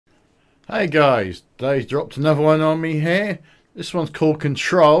Hey guys, Dave's dropped another one on me here. This one's called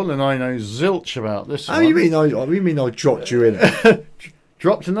Control, and I know zilch about this one. You mean I dropped you in it?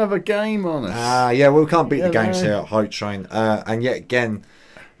 Dropped another game on us. Yeah, well, we can't beat the games here at Hypetrain. And yet again,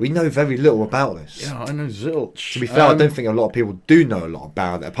 we know very little about this. Yeah, I know zilch. To be fair, I don't think a lot of people do know a lot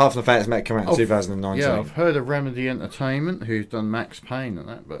about it, apart from the fact it's came out in 2019. Yeah, I've heard of Remedy Entertainment, who's done Max Payne and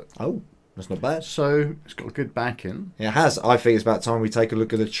that, but... Oh, that's not bad. So, it's got a good backing. It has. I think it's about time we take a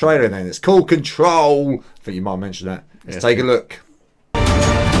look at the trailer then. It's called Control. I think you might mention that. Let's take a look.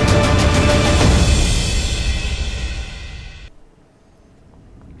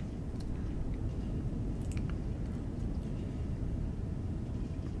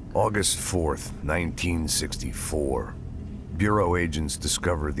 August 4th, 1964. Bureau agents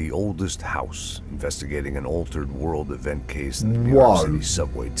discover the oldest house investigating an altered world event case in the New York City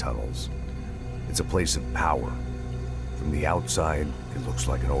subway tunnels. It's a place of power. From the outside, it looks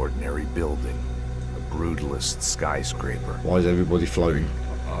like an ordinary building, a brutalist skyscraper. Why is everybody floating?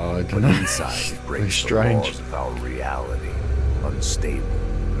 I don't know. Inside, it breaks the laws of our reality. Unstable,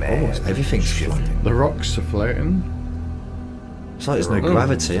 mad, everything's floating. The rocks are floating. It's like there's no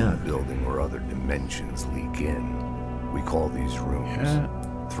gravity, yeah. Building where other dimensions leak in. We call these rooms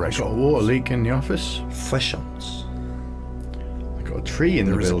thresholds. Got a water leak in the office. Thresholds. Got a tree in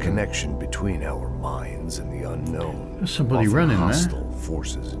the building. There is a connection between our minds and the unknown. There's somebody running there. Hostile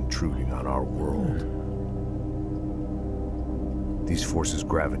forces intruding on our world. These forces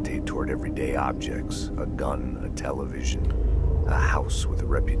gravitate toward everyday objects: a gun, a television, a house with a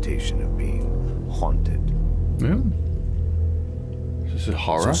reputation of being haunted. Yeah. This is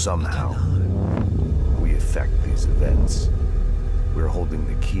horror. So somehow we affect these events. We're holding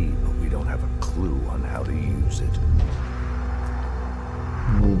the key, but we don't have a clue on how to use it.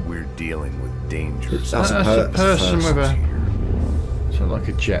 We're dealing with dangers. That's a person with a... So like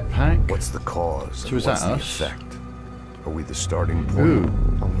a jetpack? What's the cause? So is that us? The effect? Are we the starting point?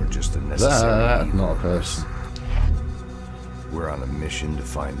 Or just a necessary That's not a person. We're on a mission to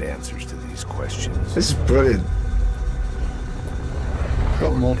find answers to these questions. This is brilliant.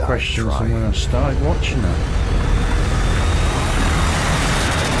 Got more questions than when I started watching it.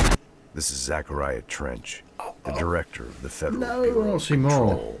 This is Zachariah Trench, the director of the Federal I Bureau want to see of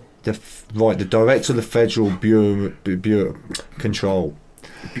Control. more. The director of the Federal Bureau Control.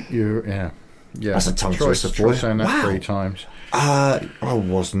 Yeah. That's a tongue twister for Try you. saying that 3 times. I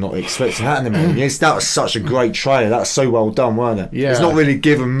was not expecting that in a minute. Yes, that was such a great trailer. That's so well done, weren't it? Yeah. It's not really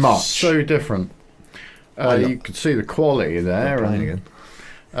given much. So different. You could see the quality there.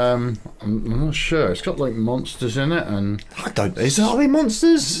 I'm not sure. It's got like monsters in it, and are they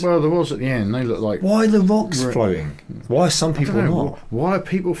monsters? Well, there was at the end. They look like. Why are the rocks floating? Why are some people not? Why are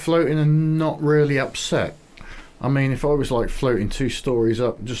people floating and not really upset? I mean, if I was like floating 2 stories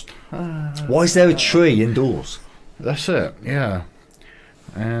up, just. Why is there a tree indoors? That's it. Yeah.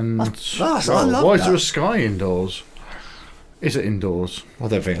 And I love why that. is there a sky indoors? Is it indoors? I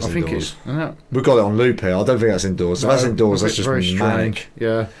don't think it's indoors. Think it's. Yeah. We've got it on loop here. I don't think that's indoors. If that's indoors, that's just very manic.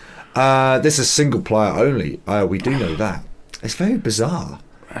 strange. Yeah. This is single player only. We do know that. It's very bizarre.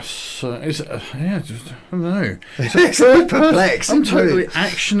 Is it? I don't know. It's very perplexing. I'm totally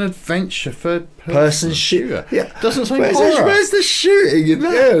action adventure third person shooter. Yeah, doesn't say horror. Where's the shooting in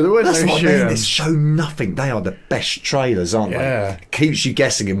that? Yeah, there was That's no what shooting. I mean. They show nothing. They are the best trailers, aren't they? Keeps you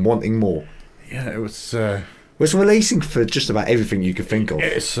guessing and wanting more. Yeah, it was. It's releasing for just about everything you could think of.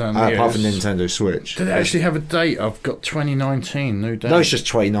 Apart from Nintendo Switch. Did it actually have a date? I've got 2019, new date. No, it's just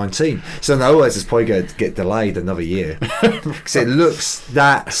 2019. So in other words, it's probably going to get delayed another year. Because it looks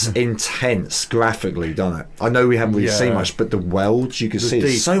that intense graphically, doesn't it? I know we haven't really seen much, but the worlds you can see,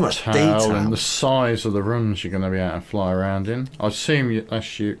 there's so much detail. And the size of the rooms you're going to be able to fly around in. I assume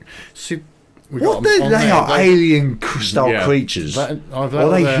that's you. See, they are alien-style creatures. Or are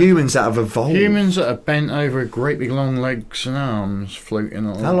they humans that have evolved? Humans that are bent over with great big long legs and arms floating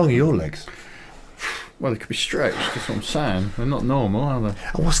on. How long are your legs? Well, they could be stretched, that's what I'm saying. They're not normal, are they?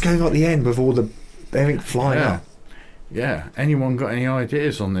 And what's going on at the end with all the everything flying up? Yeah. Anyone got any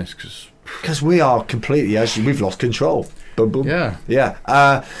ideas on this? Because we are completely, we've lost control. Boom, boom.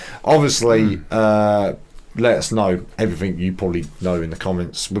 Yeah. Obviously, let us know everything you probably know in the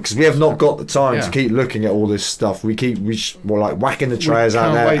comments, because we have not got the time to keep looking at all this stuff. We're like whacking the trailers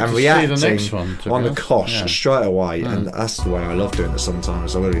out there and reacting on the cosh straight away, and that's the way I love doing it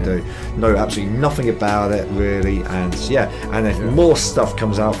sometimes. I really do. Know absolutely nothing about it really, and and if more stuff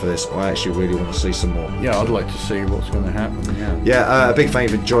comes out for this, I actually really want to see some more. Yeah, I'd like to see what's going to happen. A big thank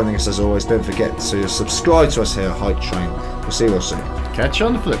you for joining us as always. Don't forget to subscribe to us here at Hypetrain. We'll see you all soon. Catch you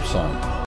on the flip side.